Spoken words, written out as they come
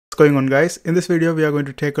going on, guys? In this video we are going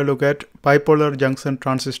to take a look at bipolar junction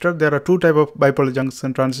transistor. There are two types of bipolar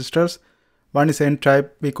junction transistors. One is N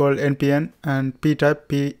type, we call NPN, and P type,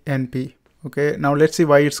 PNP. Okay, now let's see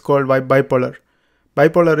why it's called bipolar.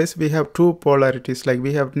 Bipolar is we have two polarities, like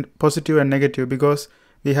we have positive and negative, because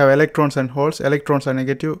we have electrons and holes. Electrons are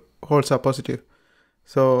negative, holes are positive.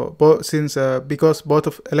 So because both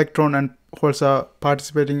of electron and holes are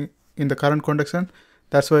participating in the current conduction,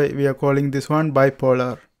 that's why we are calling this one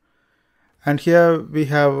bipolar. And here we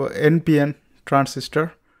have NPN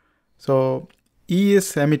transistor. So E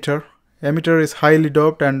is emitter. Emitter is highly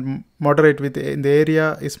doped and moderate width. In the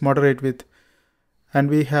area is moderate width. And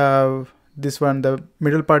we have this one, the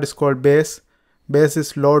middle part is called base. Base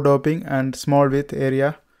is low doping and small width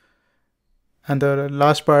area. And the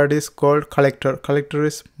last part is called collector. Collector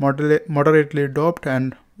is moderately doped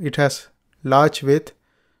and it has large width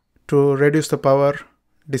to reduce the power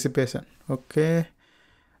dissipation. Okay,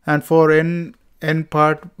 and for N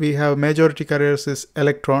part we have majority carriers is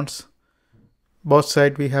electrons. Both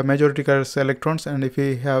sides we have majority carriers electrons, and if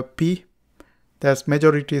we have P, there's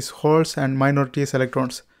majority is holes and minority is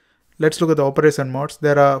electrons. Let's look at the operation modes.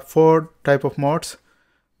 There are four type of modes.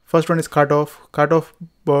 First one is cutoff. Cutoff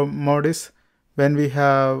mode is when we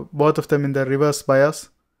have both of them in the reverse bias.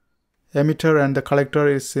 Emitter and the collector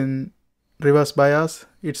is in reverse bias.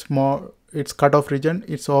 It's cutoff region,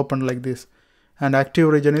 it's open like this. And active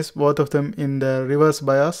region is both of them in the reverse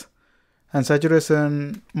bias. And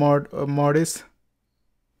saturation mode is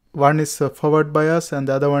one is forward bias and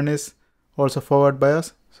the other one is also forward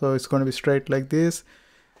bias. So it's going to be straight like this.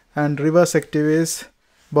 And reverse active is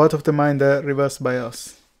both of them are in the reverse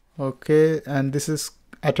bias. Okay, and this is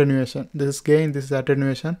attenuation. This is gain, this is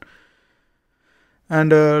attenuation.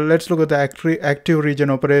 And let's look at the active region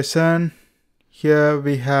operation. Here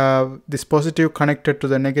we have this positive connected to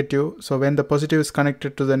the negative. So when the positive is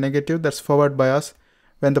connected to the negative, that's forward bias.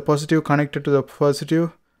 When the positive connected to the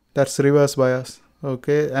positive, that's reverse bias.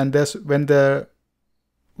 Okay, and when the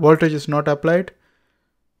voltage is not applied,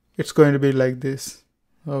 it's going to be like this.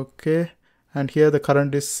 Okay, and here the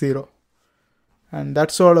current is 0. And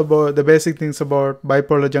that's all about the basic things about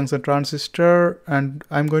bipolar junction transistor, and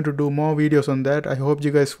I'm going to do more videos on that. I hope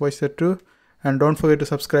you guys watch that too. And don't forget to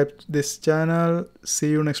subscribe to this channel.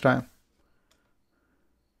 See you next time.